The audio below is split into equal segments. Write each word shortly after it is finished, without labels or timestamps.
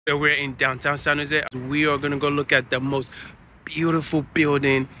We're in downtown San Jose. We are gonna go look at the most beautiful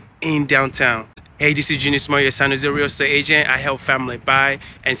building in downtown. Hey, this is Junior Smart, your San Jose real estate agent. I help family buy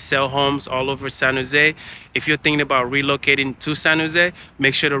and sell homes all over San Jose. If you're thinking about relocating to San Jose,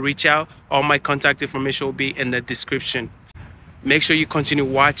 make sure to reach out. All my contact information will be in the description. Make sure you continue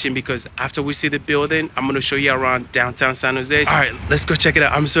watching because after we see the building, I'm gonna show you around downtown San Jose. All right, let's go check it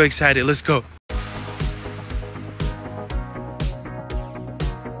out. I'm so excited. Let's go.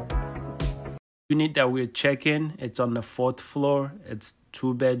 Unit that we're checking, it's on the 4th floor. It's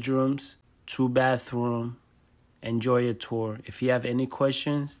 2 bedrooms, 2 bathroom. Enjoy your tour. If you have any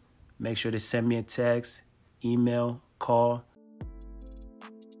questions, make sure to send me a text, email, call.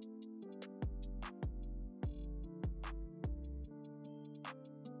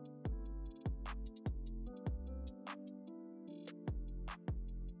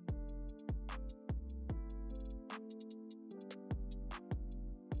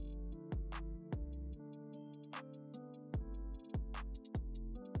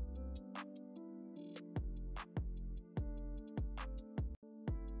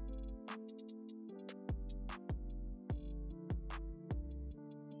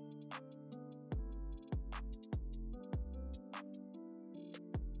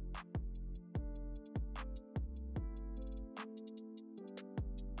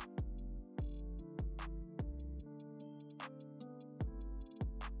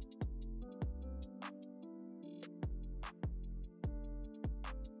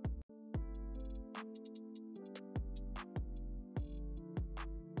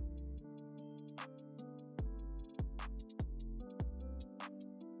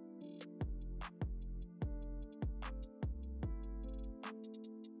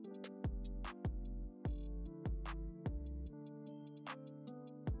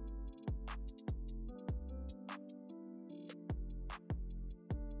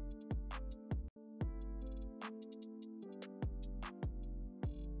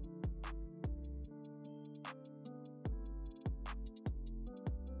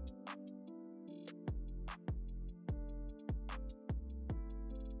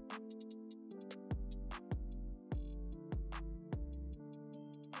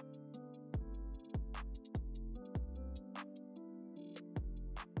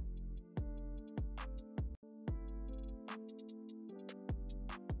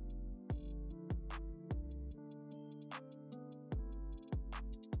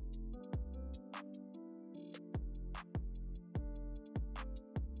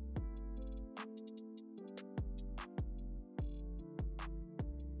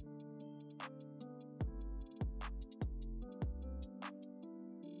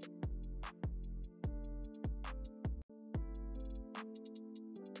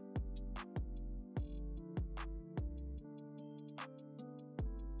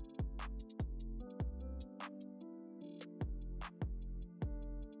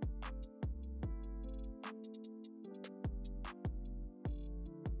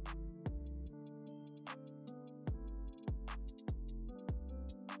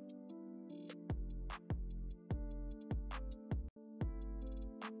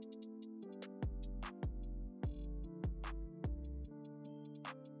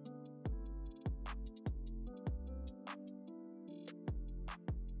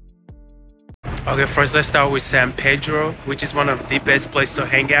 Okay, first let's start with San Pedro, which is one of the best places to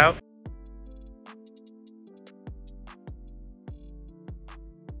hang out.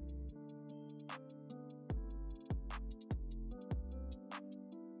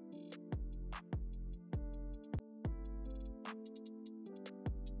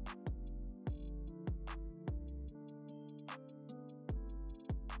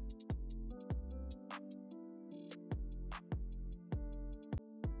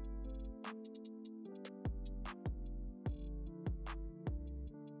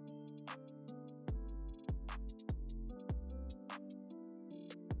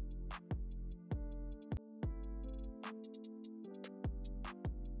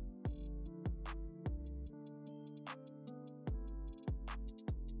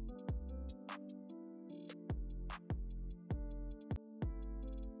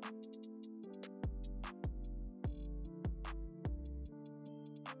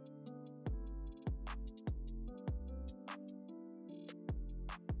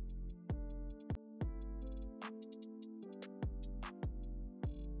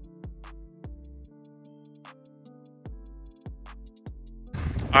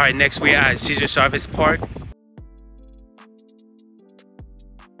 All right, next we are at Caesar Chavez Park.